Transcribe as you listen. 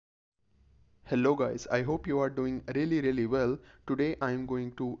Hello guys, I hope you are doing really well. Today I am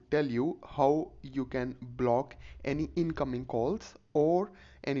going to tell you how you can block any incoming calls or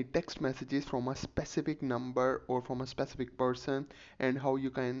any text messages from a specific number or from a specific person, and how you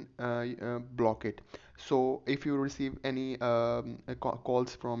can block it. So if you receive any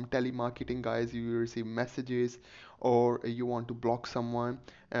calls from telemarketing guys, you receive messages or you want to block someone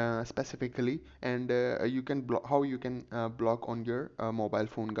specifically, and you can block how you can block on your mobile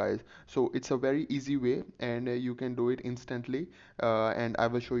phone guys. So it's a very easy way, and you can do it instantly, and I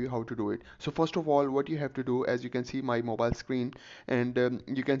will show you how to do it. So first of all, what you have to do, as you can see my mobile screen, and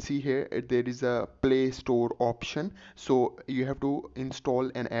you can see here there is a Play Store option. So you have to install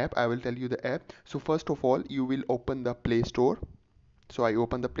an app. I will tell you the app. So first of all, you will open the Play Store. So I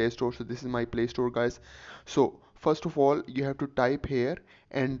open the Play Store. So this is my Play Store guys. So first of all, you have to type here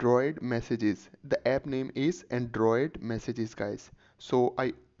Android messages. The app name is Android messages guys. So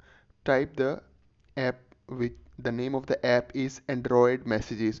I type the app, with the name of the app is Android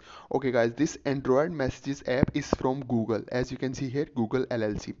messages. Okay guys, this Android messages app is from Google. As you can see here, Google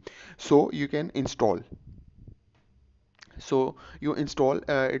LLC. So you can install. So you install,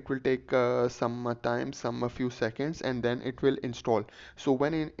 it will take some time, some a few seconds, and then it will install. So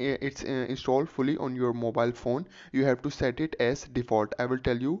when it's installed fully on your mobile phone, you have to set it as default. I will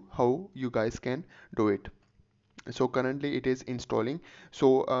tell you how you guys can do it. So currently it is installing.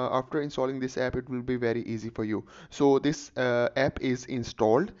 So after installing this app, it will be very easy for you. So this app is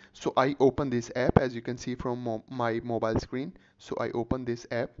installed. So I open this app, as you can see from my mobile screen. So I open this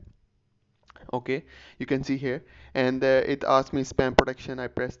app. Okay, you can see here, and it asks me spam protection. I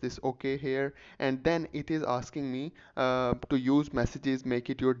press this OK here, and then it is asking me to use messages, make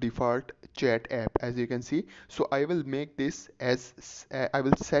it your default chat app, as you can see. So I will make this as I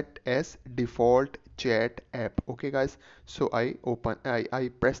will set as default chat app. Okay guys, so I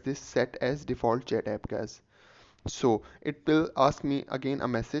press this set as default chat app guys. So it will ask me again a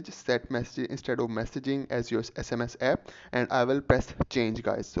message, set message instead of messaging as your SMS app, and I will press change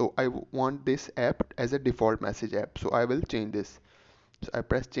guys. So I want this app as a default message app, so I will change this. So I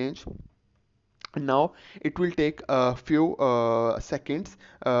press change. Now it will take a few seconds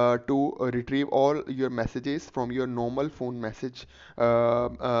to retrieve all your messages from your normal phone message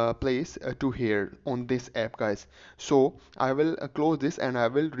place to here on this app guys. So I will close this and I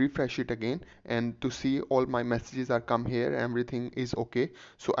will refresh it again, and to see all my messages are come here, everything is okay.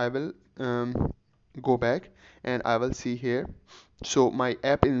 So I will go back and I will see here. So my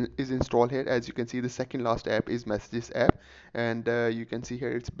app is installed here. As you can see, the second last app is messages app, and you can see here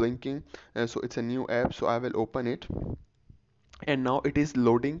it's blinking. So it's a new app, so I will open it, and now it is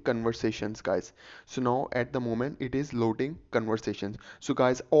loading conversations guys. So now at the moment it is loading conversations. So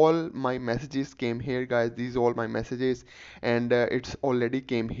guys, all my messages came here guys. These are all my messages, and it's already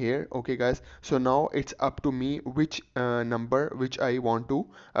came here. Okay guys, so now it's up to me which number which I want to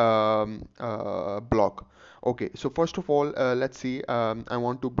block. Okay, so first of all, let's see, I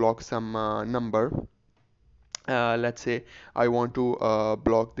want to block some number. Let's say I want to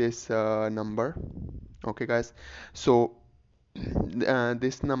block this number. Okay guys, so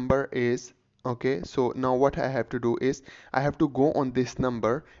this number is okay. So now what I have to do is I have to go on this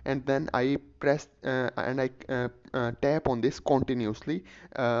number, and then I press and I tap on this continuously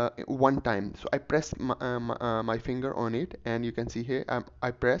one time. So I press my finger on it, and you can see here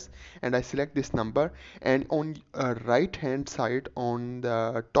I press and I select this number, and on right hand side, on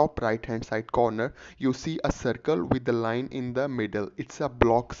the top right hand side corner, you see a circle with the line in the middle. It's a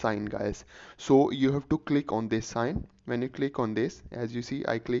block sign guys. So you have to click on this sign. When you click on this, as you see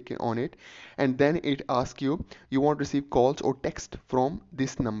I click on it, and then it asks you, you want to receive calls or text from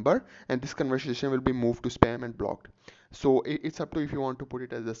this number, and this conversation will be moved to spam and blocked. So it's up to if you want to put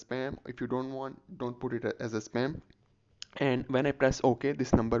it as a spam. If you don't want, don't put it as a spam. And when I press OK,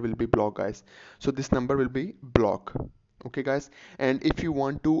 this number will be blocked guys. So this number will be blocked. Okay guys, and if you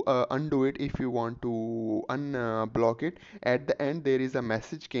want to undo it, if you want to unblock it, at the end there is a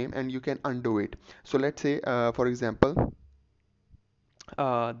message came and you can undo it. So let's say for example,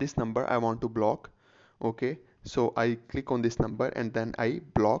 this number I want to block. Okay, so I click on this number and then I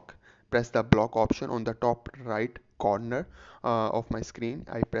block, press the block option on the top right corner of my screen.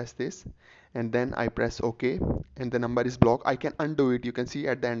 I press this, and then I press OK, and the number is blocked. I can undo it. You can see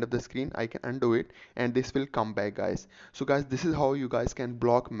at the end of the screen I can undo it, and this will come back guys. So guys, this is how you guys can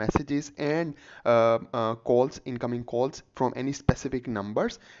block messages and calls, incoming calls from any specific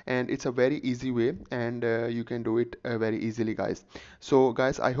numbers, and it's a very easy way, and you can do it very easily guys. So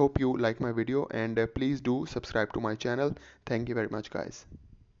guys, I hope you like my video, and please do subscribe to my channel. Thank you very much guys.